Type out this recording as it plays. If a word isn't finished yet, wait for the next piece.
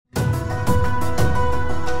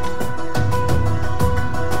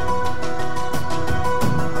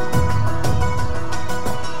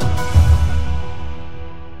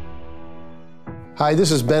Hi,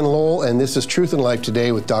 this is Ben Lowell, and this is Truth and Life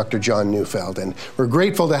Today with Dr. John Neufeld. And we're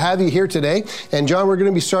grateful to have you here today. And John, we're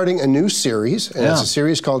going to be starting a new series, and it's a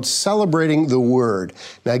series called Celebrating the Word.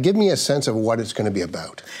 Now, give me a sense of what it's going to be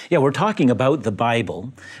about. Yeah, we're talking about the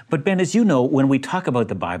Bible. But Ben, as you know, when we talk about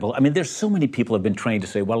the Bible, I mean, there's so many people have been trained to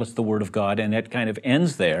say, well, it's the Word of God, and it kind of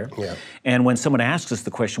ends there. Yeah. And when someone asks us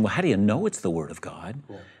the question, well, how do you know it's the Word of God?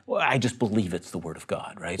 Yeah. Well, I just believe it's the Word of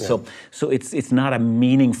God, right? Yeah. So it's not a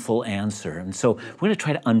meaningful answer. And so we're going to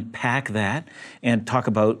try to unpack that and talk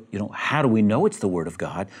about, how do we know it's the Word of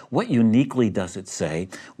God? What uniquely does it say?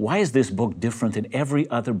 Why is this book different than every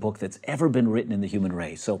other book that's ever been written in the human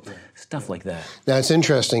race? So stuff like that. Now, it's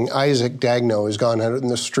interesting. Isaac Dagno has gone out in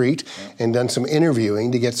the street and done some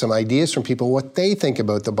interviewing to get some ideas from people, what they think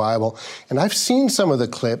about the Bible. And I've seen some of the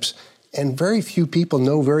clips, and very few people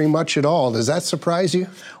know very much at all. Does that surprise you?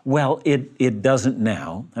 Well, it doesn't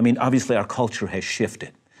now. I mean, obviously our culture has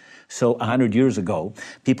shifted. So 100 years ago,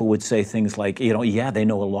 people would say things like, they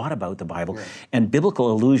know a lot about the Bible. Right. And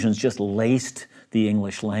biblical allusions just laced the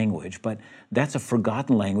English language. But that's a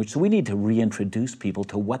forgotten language. So we need to reintroduce people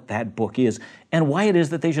to what that book is and why it is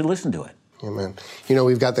that they should listen to it. Amen.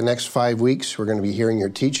 We've got the next 5 weeks. We're going to be hearing your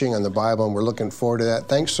teaching on the Bible, and we're looking forward to that.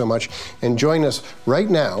 Thanks so much. And join us right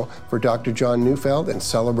now for Dr. John Neufeld and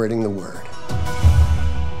Celebrating the Word.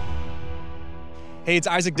 Hey, it's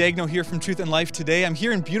Isaac Dagno here from Truth and Life Today. I'm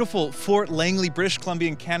here in beautiful Fort Langley, British Columbia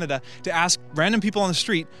in Canada to ask random people on the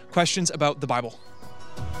street questions about the Bible.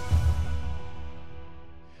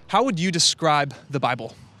 How would you describe the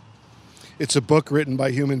Bible? It's a book written by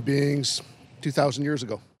human beings 2,000 years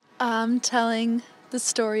ago. Telling the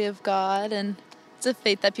story of God, and it's a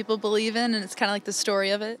faith that people believe in, and it's kind of like the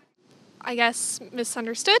story of it. I guess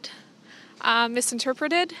misunderstood,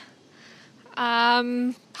 misinterpreted,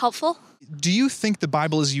 helpful. Do you think the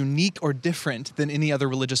Bible is unique or different than any other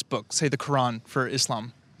religious book, say the Quran for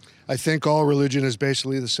Islam? I think all religion is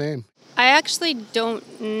basically the same. I actually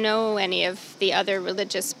don't know any of the other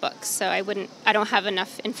religious books, so I don't have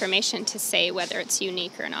enough information to say whether it's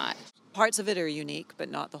unique or not. Parts of it are unique, but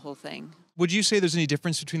not the whole thing. Would you say there's any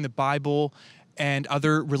difference between the Bible and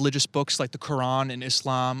other religious books like the Quran in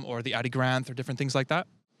Islam or the Adi Granth or different things like that?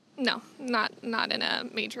 No, not in a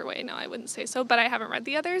major way. No, I wouldn't say so. But I haven't read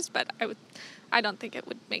the others, but I don't think it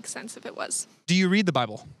would make sense if it was. Do you read the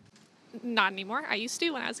Bible? Not anymore. I used to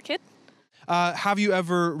when I was a kid. Have you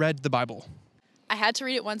ever read the Bible? I had to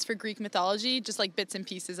read it once for Greek mythology, just like bits and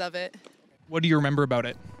pieces of it. What do you remember about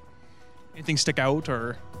it? Anything stick out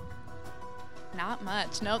or... Not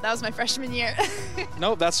much. No, that was my freshman year.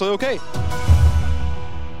 No, that's okay.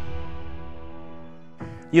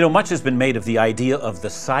 Much has been made of the idea of the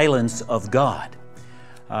silence of God.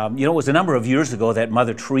 It was a number of years ago that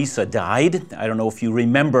Mother Teresa died. I don't know if you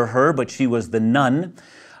remember her, but she was the nun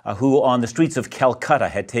who on the streets of Calcutta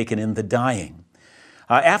had taken in the dying.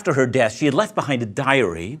 After her death, she had left behind a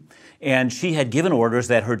diary, and she had given orders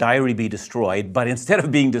that her diary be destroyed, but instead of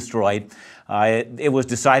being destroyed, it was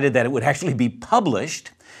decided that it would actually be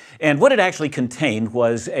published. And what it actually contained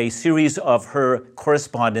was a series of her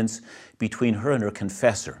correspondence between her and her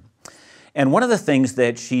confessor. And one of the things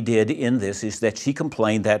that she did in this is that she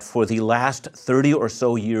complained that for the last 30 or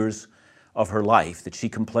so years of her life, that she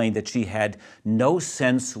complained that she had no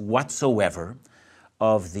sense whatsoever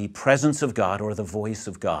of the presence of God or the voice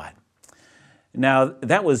of God. Now,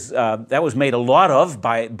 that was made a lot of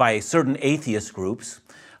by certain atheist groups.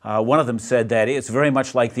 One of them said that it's very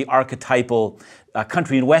much like the archetypal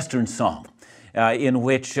country and western song, in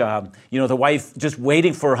which, the wife just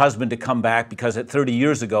waiting for her husband to come back because at 30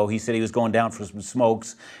 years ago he said he was going down for some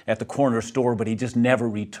smokes at the corner store, but he just never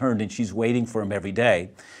returned, and she's waiting for him every day.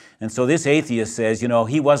 And so this atheist says,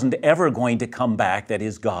 he wasn't ever going to come back, that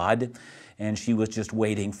is God, and she was just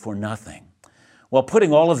waiting for nothing. Well,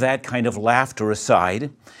 putting all of that kind of laughter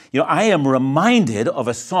aside, I am reminded of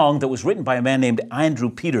a song that was written by a man named Andrew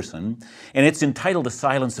Peterson, and it's entitled The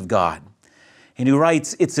Silence of God. And he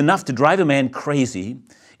writes, "It's enough to drive a man crazy.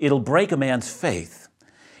 It'll break a man's faith.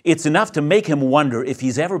 It's enough to make him wonder if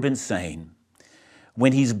he's ever been sane.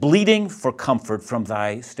 When he's bleeding for comfort from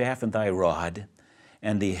thy staff and thy rod,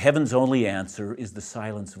 and the heaven's only answer is the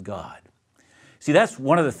silence of God." See, that's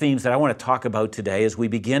one of the themes that I want to talk about today as we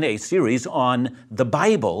begin a series on the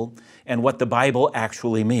Bible and what the Bible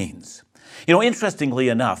actually means. Interestingly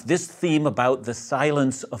enough, this theme about the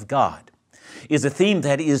silence of God is a theme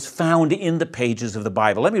that is found in the pages of the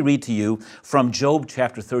Bible. Let me read to you from Job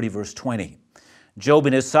chapter 30, verse 20. Job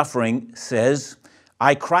in his suffering says,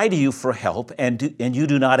 "I cry to you for help, and you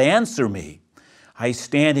do not answer me. I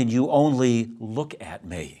stand and you only look at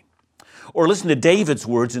me." Or listen to David's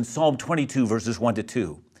words in Psalm 22, verses 1 to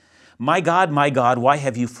 2. my God, why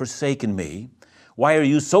have you forsaken me? Why are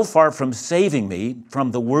you so far from saving me from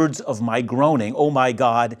the words of my groaning? O my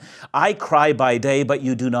God, I cry by day, but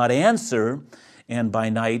you do not answer, and by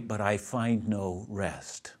night, but I find no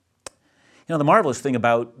rest. You know, the marvelous thing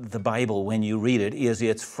about the Bible when you read it is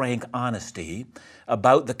its frank honesty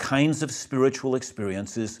about the kinds of spiritual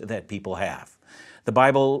experiences that people have. The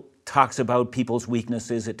Bible talks about people's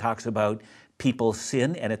weaknesses, it talks about people's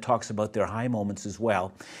sin, and it talks about their high moments as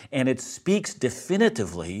well. And it speaks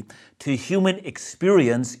definitively to human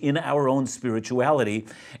experience in our own spirituality.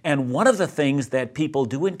 And one of the things that people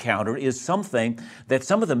do encounter is something that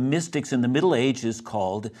some of the mystics in the Middle Ages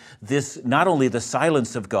called this, not only the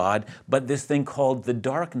silence of God, but this thing called the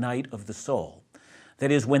dark night of the soul.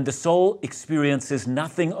 That is, when the soul experiences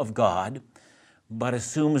nothing of God, but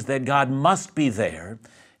assumes that God must be there,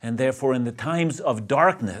 and therefore in the times of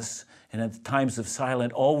darkness and at times of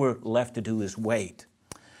silence, all we're left to do is wait.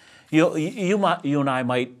 You and I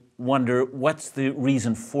might wonder what's the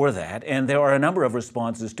reason for that, and there are a number of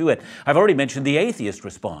responses to it. I've already mentioned the atheist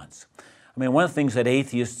response. I mean, one of the things that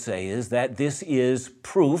atheists say is that this is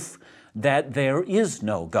proof that there is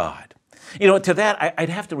no God. You know, to that, I'd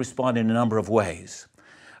have to respond in a number of ways.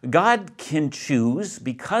 God can choose,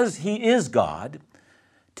 because He is God,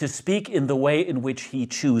 to speak in the way in which He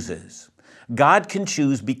chooses. God can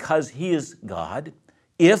choose, because He is God,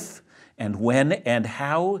 if and when and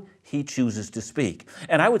how He chooses to speak.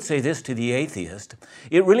 And I would say this to the atheist,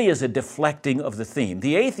 it really is a deflecting of the theme.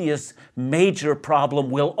 The atheist's major problem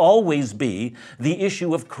will always be the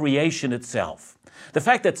issue of creation itself. The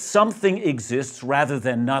fact that something exists rather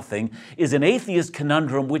than nothing is an atheist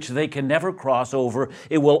conundrum which they can never cross over.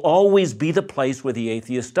 It will always be the place where the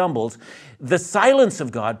atheist stumbles. The silence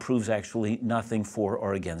of God proves actually nothing for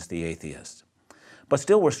or against the atheist. But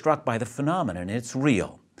still we're struck by the phenomenon. It's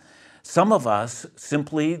real. Some of us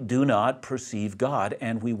simply do not perceive God,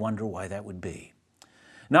 and we wonder why that would be.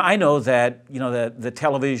 Now, I know that the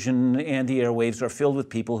television and the airwaves are filled with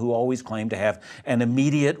people who always claim to have an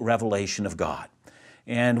immediate revelation of God.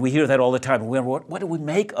 And we hear that all the time. What do we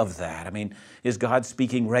make of that? I mean, is God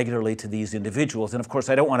speaking regularly to these individuals? And of course,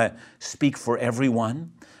 I don't want to speak for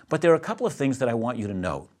everyone, but there are a couple of things that I want you to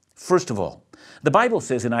know. First of all, the Bible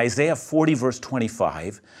says in Isaiah 40, verse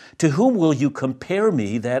 25, "To whom will you compare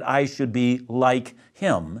me that I should be like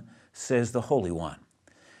Him, says the Holy One."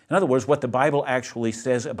 In other words, what the Bible actually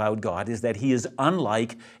says about God is that He is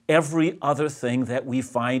unlike every other thing that we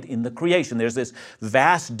find in the creation. There's this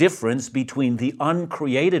vast difference between the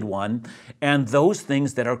uncreated one and those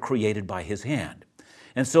things that are created by His hand.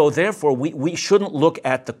 And so therefore, we shouldn't look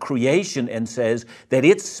at the creation and says that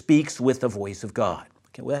it speaks with the voice of God.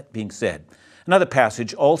 Okay, with that being said, another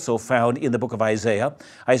passage also found in the book of Isaiah,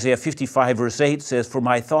 Isaiah 55 verse 8 says, "For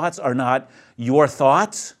my thoughts are not your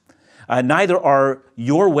thoughts, neither are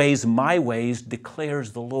your ways my ways,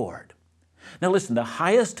 declares the Lord." Now listen, the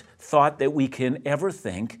highest thought that we can ever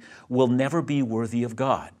think will never be worthy of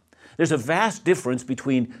God. There's a vast difference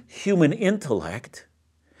between human intellect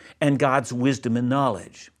and God's wisdom and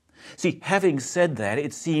knowledge. See, having said that,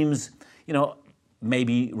 it seems,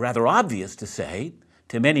 maybe rather obvious to say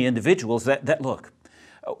to many individuals that look,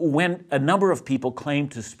 when a number of people claim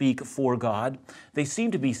to speak for God, they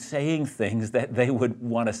seem to be saying things that they would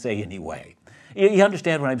want to say anyway. You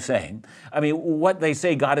understand what I'm saying? I mean, what they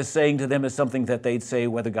say God is saying to them is something that they'd say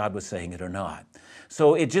whether God was saying it or not.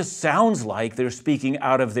 So it just sounds like they're speaking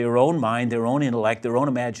out of their own mind, their own intellect, their own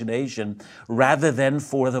imagination, rather than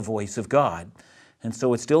for the voice of God. And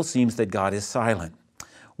so it still seems that God is silent.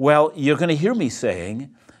 Well, you're going to hear me saying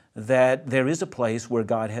that there is a place where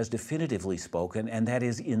God has definitively spoken, and that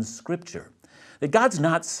is in Scripture. That God's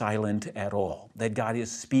not silent at all, that God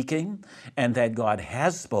is speaking, and that God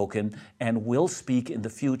has spoken and will speak in the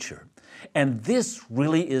future. And this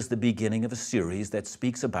really is the beginning of a series that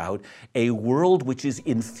speaks about a world which is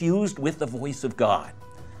infused with the voice of God.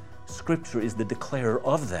 Scripture is the declarer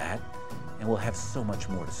of that, and we'll have so much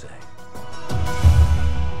more to say.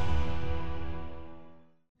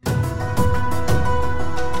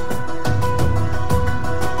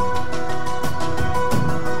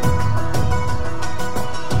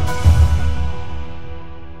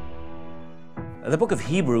 The book of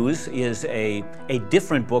Hebrews is a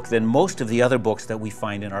different book than most of the other books that we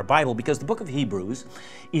find in our Bible, because the book of Hebrews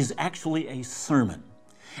is actually a sermon.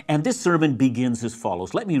 And this sermon begins as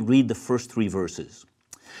follows. Let me read the first 3 verses.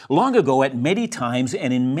 "Long ago, at many times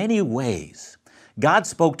and in many ways, God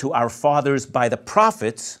spoke to our fathers by the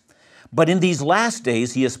prophets, but in these last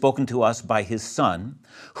days He has spoken to us by His Son,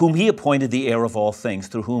 whom He appointed the heir of all things,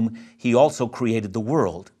 through whom He also created the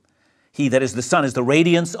world. He, that is the Son, is the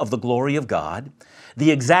radiance of the glory of God,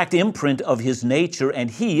 the exact imprint of his nature, and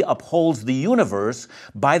he upholds the universe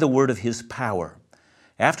by the word of his power.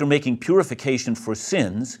 After making purification for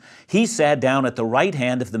sins, he sat down at the right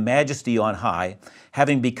hand of the Majesty on high,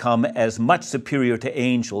 having become as much superior to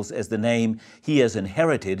angels as the name he has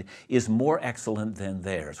inherited is more excellent than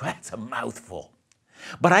theirs. Well, that's a mouthful.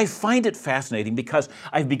 But I find it fascinating because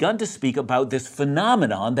I've begun to speak about this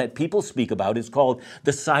phenomenon that people speak about. It's called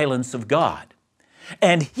the silence of God.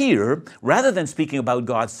 And here, rather than speaking about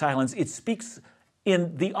God's silence, it speaks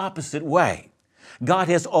in the opposite way. God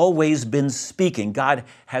has always been speaking. God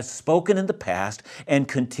has spoken in the past and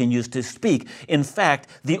continues to speak. In fact,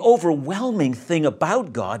 the overwhelming thing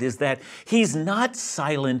about God is that he's not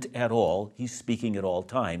silent at all. He's speaking at all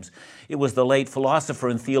times. It was the late philosopher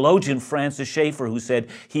and theologian Francis Schaeffer who said,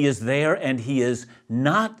 he is there and he is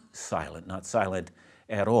not silent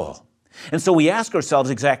at all. And so we ask ourselves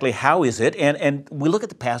exactly how is it? And we look at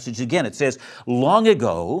the passage again. It says, long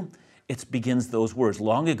ago, it begins those words,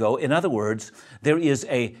 long ago. In other words, there is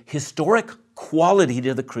a historic quality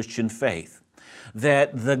to the Christian faith,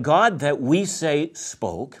 that the God that we say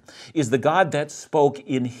spoke is the God that spoke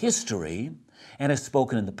in history and has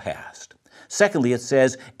spoken in the past. Secondly, it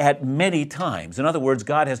says at many times. In other words,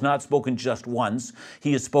 God has not spoken just once.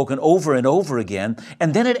 He has spoken over and over again.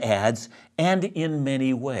 And then it adds, and in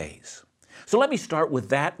many ways. So let me start with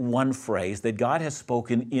that one phrase, that God has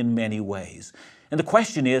spoken in many ways. And the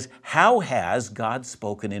question is, how has God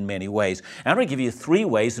spoken in many ways? I'm going to give you 3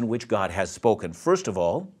 ways in which God has spoken. First of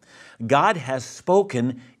all, God has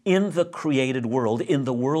spoken in the created world, in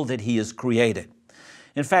the world that he has created.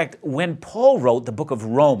 In fact, when Paul wrote the book of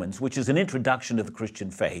Romans, which is an introduction to the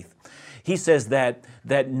Christian faith, he says that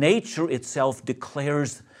nature itself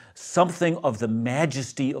declares something of the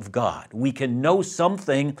majesty of God. We can know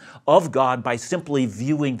something of God by simply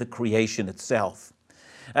viewing the creation itself.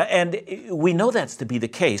 And we know that's to be the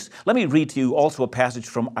case. Let me read to you also a passage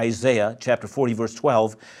from Isaiah chapter 40, verse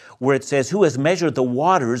 12, where it says, who has measured the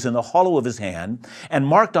waters in the hollow of his hand, and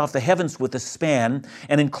marked off the heavens with a span,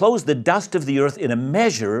 and enclosed the dust of the earth in a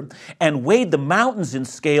measure, and weighed the mountains in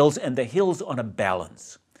scales and the hills on a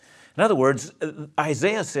balance. In other words,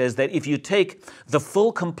 Isaiah says that if you take the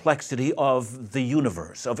full complexity of the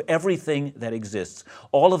universe, of everything that exists,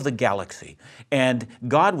 all of the galaxy, and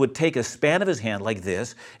God would take a span of his hand like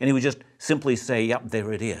this, and he would just simply say, yep,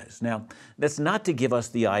 there it is. Now, that's not to give us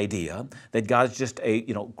the idea that God's just a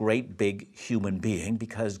great big human being,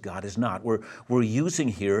 because God is not. We're using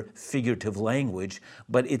here figurative language,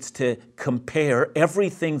 but it's to compare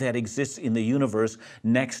everything that exists in the universe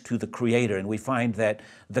next to the Creator. And we find that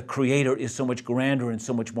the Creator is so much grander and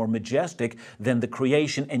so much more majestic than the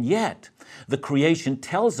creation, and yet the creation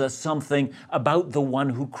tells us something about the one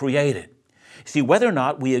who created. See, whether or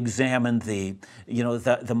not we examine the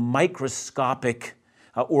microscopic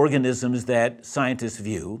organisms that scientists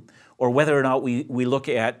view, or whether or not we look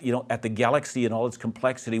at the galaxy and all its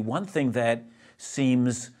complexity, one thing that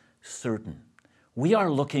seems certain: we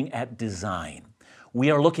are looking at design.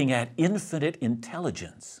 We are looking at infinite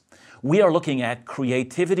intelligence. We are looking at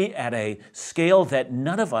creativity at a scale that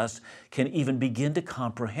none of us can even begin to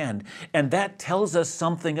comprehend. And that tells us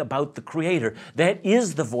something about the Creator. That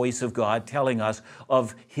is the voice of God telling us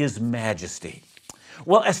of his majesty.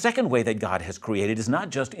 Well, a second way that God has created is not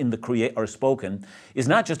just in the spoken, is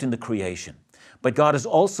not just in the creation, but God has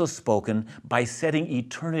also spoken by setting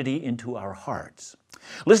eternity into our hearts.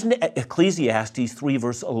 Listen to Ecclesiastes 3,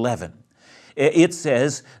 verse 11. It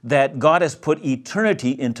says that God has put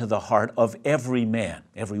eternity into the heart of every man,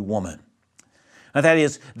 every woman. Now that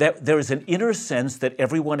is, that there is an inner sense that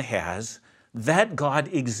everyone has that God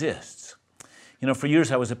exists. For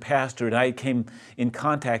years I was a pastor, and I came in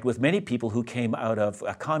contact with many people who came out of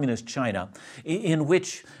communist China, in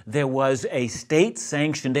which there was a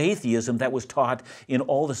state-sanctioned atheism that was taught in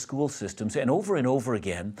all the school systems. And over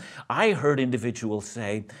again, I heard individuals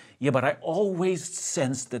say, yeah, but I always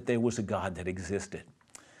sensed that there was a God that existed.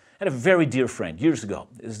 I had a very dear friend years ago.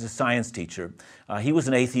 He was a science teacher. He was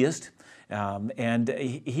an atheist, and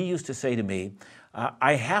he used to say to me,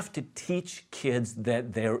 I have to teach kids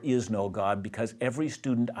that there is no God because every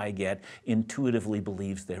student I get intuitively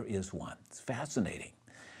believes there is one. It's fascinating.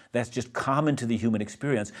 That's just common to the human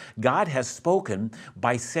experience. God has spoken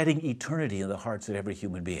by setting eternity in the hearts of every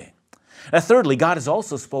human being. Thirdly, God has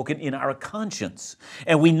also spoken in our conscience.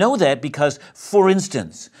 And we know that because, for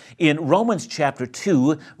instance, in Romans chapter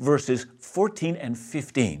 2, verses 14 and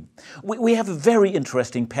 15, we have a very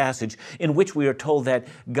interesting passage in which we are told that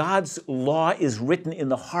God's law is written in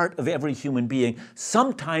the heart of every human being,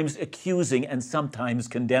 sometimes accusing and sometimes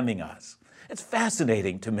condemning us. It's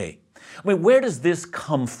fascinating to me. I mean, where does this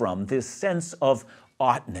come from, this sense of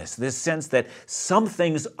oughtness, this sense that some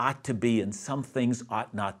things ought to be and some things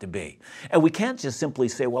ought not to be? And we can't just simply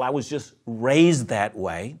say, well, I was just raised that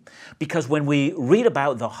way, because when we read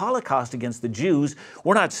about the Holocaust against the Jews,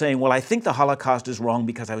 we're not saying, well, I think the Holocaust is wrong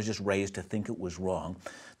because I was just raised to think it was wrong.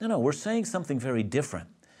 No, we're saying something very different.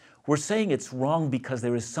 We're saying it's wrong because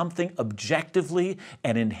there is something objectively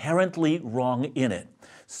and inherently wrong in it.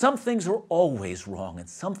 Some things are always wrong and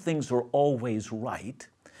some things are always right.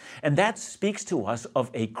 And that speaks to us of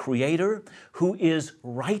a Creator who is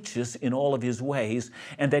righteous in all of His ways,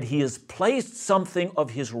 and that He has placed something of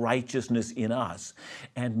His righteousness in us.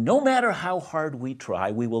 And no matter how hard we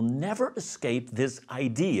try, we will never escape this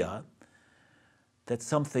idea that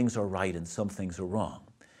some things are right and some things are wrong.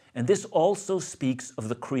 And this also speaks of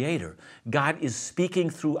the Creator. God is speaking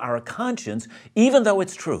through our conscience, even though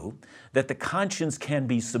it's true that the conscience can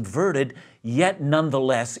be subverted, yet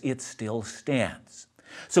nonetheless it still stands.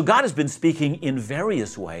 So God has been speaking in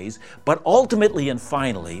various ways, but ultimately and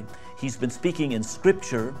finally, He's been speaking in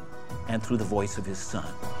Scripture and through the voice of His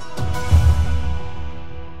Son.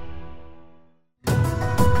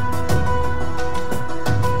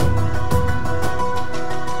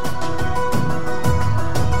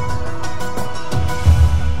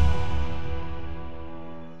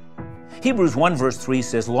 Hebrews 1 verse 3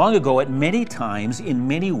 says, long ago at many times, in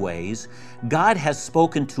many ways, God has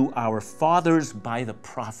spoken to our fathers by the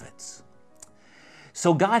prophets.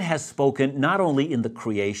 So God has spoken not only in the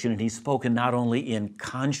creation, and He's spoken not only in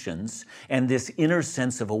conscience and this inner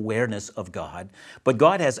sense of awareness of God, but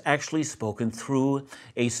God has actually spoken through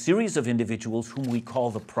a series of individuals whom we call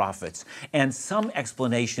the prophets. And some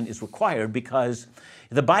explanation is required because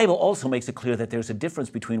the Bible also makes it clear that there's a difference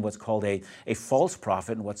between what's called a false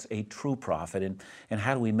prophet and what's a true prophet. And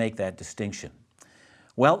how do we make that distinction?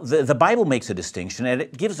 Well, the Bible makes a distinction, and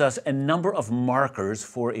it gives us a number of markers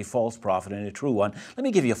for a false prophet and a true one. Let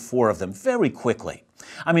me give you 4 of them very quickly.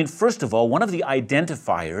 I mean, first of all, one of the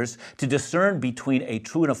identifiers to discern between a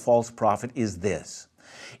true and a false prophet is this.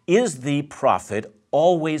 Is the prophet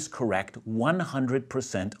always correct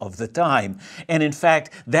 100% of the time? And in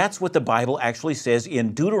fact, that's what the Bible actually says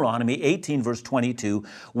in Deuteronomy 18 verse 22.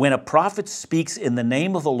 When a prophet speaks in the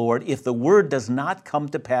name of the Lord, if the word does not come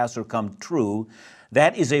to pass or come true,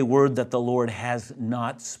 that is a word that the Lord has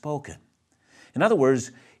not spoken. In other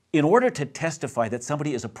words, in order to testify that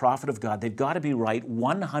somebody is a prophet of God, they've got to be right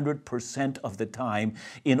 100% of the time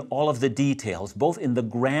in all of the details, both in the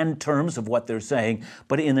grand terms of what they're saying,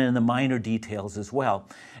 but in the minor details as well.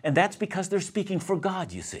 And that's because they're speaking for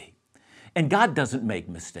God, you see. And God doesn't make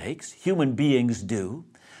mistakes. Human beings do.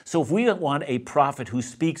 So if we want a prophet who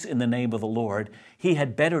speaks in the name of the Lord, he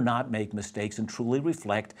had better not make mistakes and truly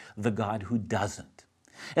reflect the God who doesn't.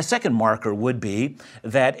 A second marker would be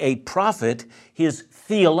that a prophet is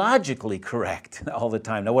theologically correct all the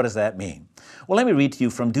time. Now, what does that mean? Well, let me read to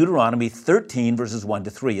you from Deuteronomy 13, verses 1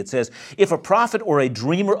 to 3. It says, if a prophet or a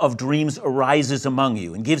dreamer of dreams arises among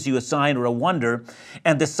you and gives you a sign or a wonder,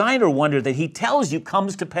 and the sign or wonder that he tells you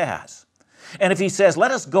comes to pass, and if he says,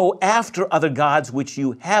 let us go after other gods which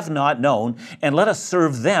you have not known, and let us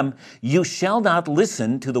serve them, you shall not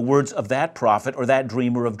listen to the words of that prophet or that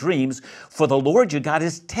dreamer of dreams, for the Lord your God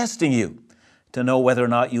is testing you to know whether or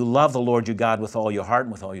not you love the Lord your God with all your heart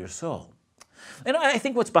and with all your soul. And I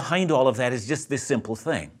think what's behind all of that is just this simple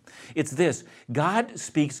thing. It's this: God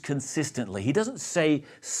speaks consistently. He doesn't say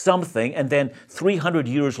something and then 300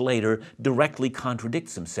 years later directly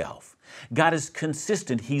contradicts himself. God is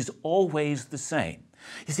consistent. He's always the same.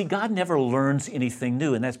 You see, God never learns anything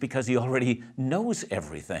new, and that's because He already knows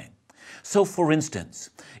everything. So, for instance,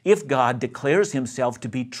 if God declares Himself to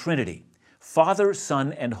be Trinity, Father,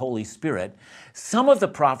 Son, and Holy Spirit, some of the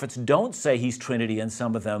prophets don't say He's Trinity and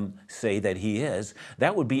some of them say that He is.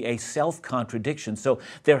 That would be a self-contradiction. So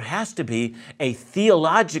there has to be a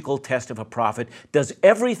theological test of a prophet. Does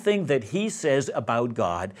everything that he says about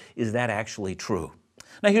God, is that actually true?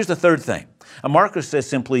 Now, here's the third thing. A marker says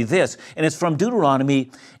simply this, and it's from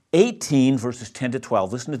Deuteronomy 18, verses 10 to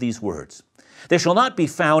 12. Listen to these words. There shall not be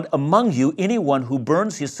found among you anyone who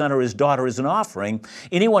burns his son or his daughter as an offering,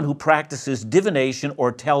 anyone who practices divination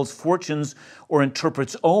or tells fortunes or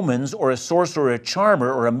interprets omens, or a sorcerer or a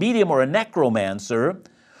charmer or a medium or a necromancer,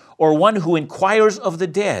 or one who inquires of the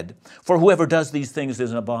dead. For whoever does these things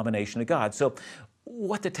is an abomination to God. So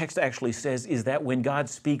what the text actually says is that when God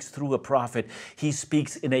speaks through a prophet, He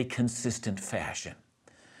speaks in a consistent fashion.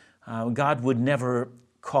 God would never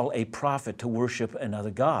call a prophet to worship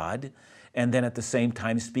another god and then at the same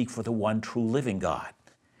time speak for the one true living God.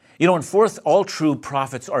 You know, and fourth, all true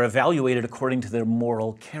prophets are evaluated according to their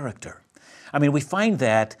moral character. I mean, we find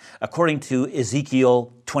that, according to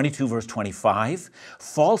Ezekiel 22, verse 25,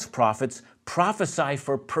 false prophets prophesy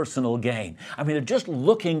for personal gain. I mean, they're just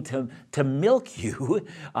looking to milk you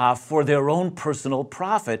for their own personal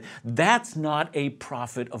profit. That's not a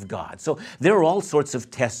prophet of God. So there are all sorts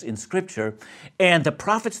of tests in Scripture, and the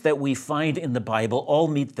prophets that we find in the Bible all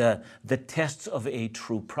meet the tests of a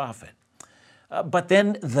true prophet. But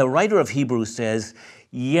then the writer of Hebrews says,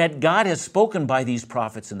 yet God has spoken by these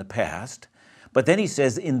prophets in the past, but then he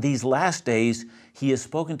says, in these last days, he has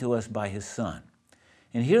spoken to us by his Son.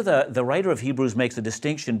 And here the writer of Hebrews makes a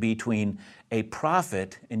distinction between a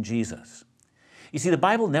prophet and Jesus. You see, the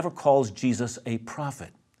Bible never calls Jesus a prophet.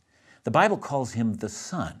 The Bible calls him the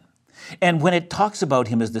Son. And when it talks about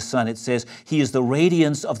him as the Son, it says he is the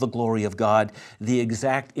radiance of the glory of God, the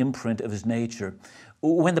exact imprint of his nature.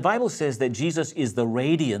 When the Bible says that Jesus is the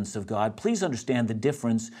radiance of God, please understand the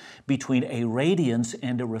difference between a radiance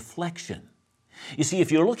and a reflection. You see,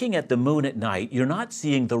 if you're looking at the moon at night, you're not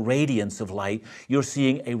seeing the radiance of light, you're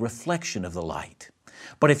seeing a reflection of the light.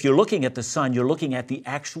 But if you're looking at the sun, you're looking at the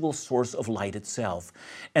actual source of light itself.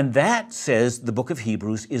 And that, says the book of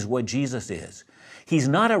Hebrews, is what Jesus is. He's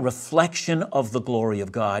not a reflection of the glory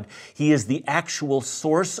of God. He is the actual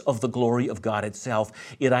source of the glory of God itself.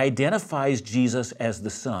 It identifies Jesus as the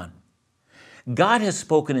Son. God has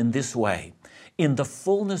spoken in this way. In the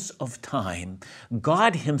fullness of time,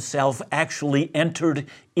 God himself actually entered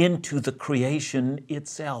into the creation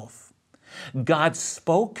itself. God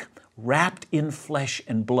spoke, wrapped in flesh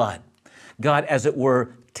and blood. God, as it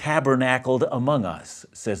were, tabernacled among us,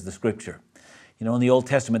 says the Scripture. You know, in the Old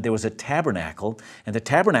Testament, there was a tabernacle, and the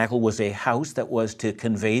tabernacle was a house that was to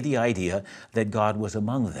convey the idea that God was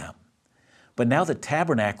among them. But now the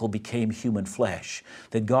tabernacle became human flesh,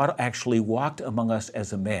 that God actually walked among us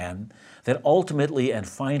as a man, that ultimately and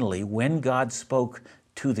finally, when God spoke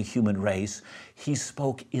to the human race, he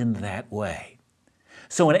spoke in that way.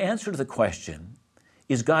 So in answer to the question,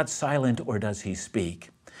 is God silent or does he speak?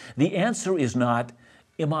 The answer is not,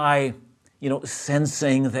 am I,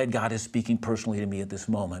 sensing that God is speaking personally to me at this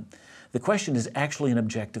moment? The question is actually an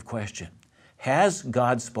objective question. Has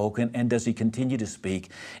God spoken, and does he continue to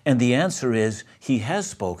speak? And the answer is, he has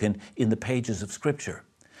spoken in the pages of Scripture.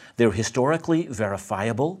 They're historically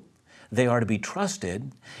verifiable. They are to be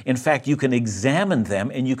trusted. In fact, you can examine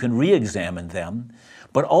them and you can re-examine them.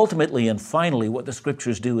 But ultimately and finally, what the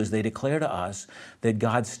Scriptures do is they declare to us that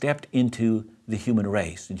God stepped into the human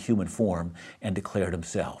race in human form and declared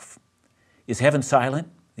himself. Is heaven silent?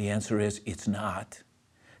 The answer is, it's not.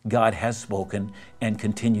 God has spoken and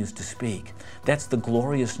continues to speak. That's the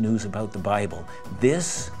glorious news about the Bible.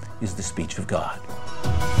 This is the speech of God.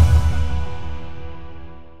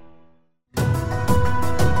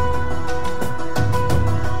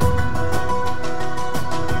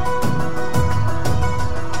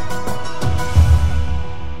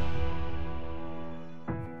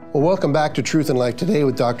 Well, welcome back to Truth and Life Today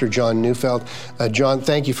with Dr. John Neufeld. John,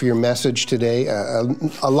 thank you for your message today.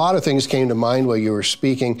 A lot of things came to mind while you were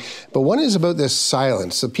speaking, but one is about this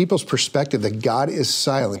silence, the people's perspective that God is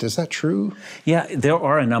silent. Is that true? Yeah, there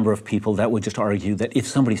are a number of people that would just argue that if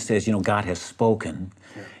somebody says, God has spoken,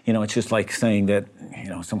 it's just like saying that,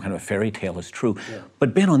 some kind of a fairy tale is true. Yeah.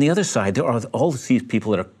 But Ben, on the other side, there are all these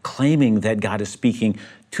people that are claiming that God is speaking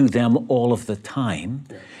to them all of the time.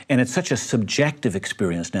 Yeah. And it's such a subjective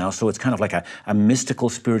experience now, so it's kind of like a mystical,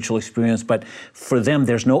 spiritual experience. But for them,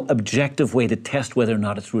 there's no objective way to test whether or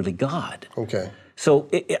not it's really God. Okay. So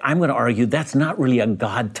I'm going to argue that's not really a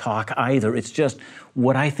God talk either. It's just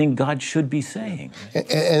what I think God should be saying.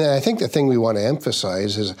 And I think the thing we want to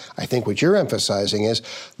emphasize is, I think what you're emphasizing is,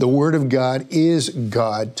 the Word of God is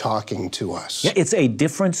God talking to us. Yeah, it's a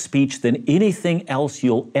different speech than anything else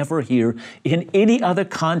you'll ever hear in any other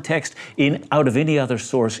context, out of any other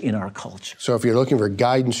source in our culture. So if you're looking for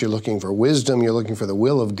guidance, you're looking for wisdom, you're looking for the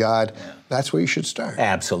will of God, that's where you should start.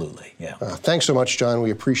 Absolutely, yeah. Thanks so much, John.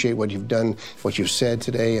 We appreciate what you've done, what you've said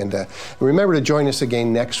today. And remember to join us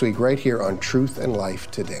again next week right here on Truth and Life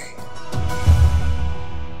Today.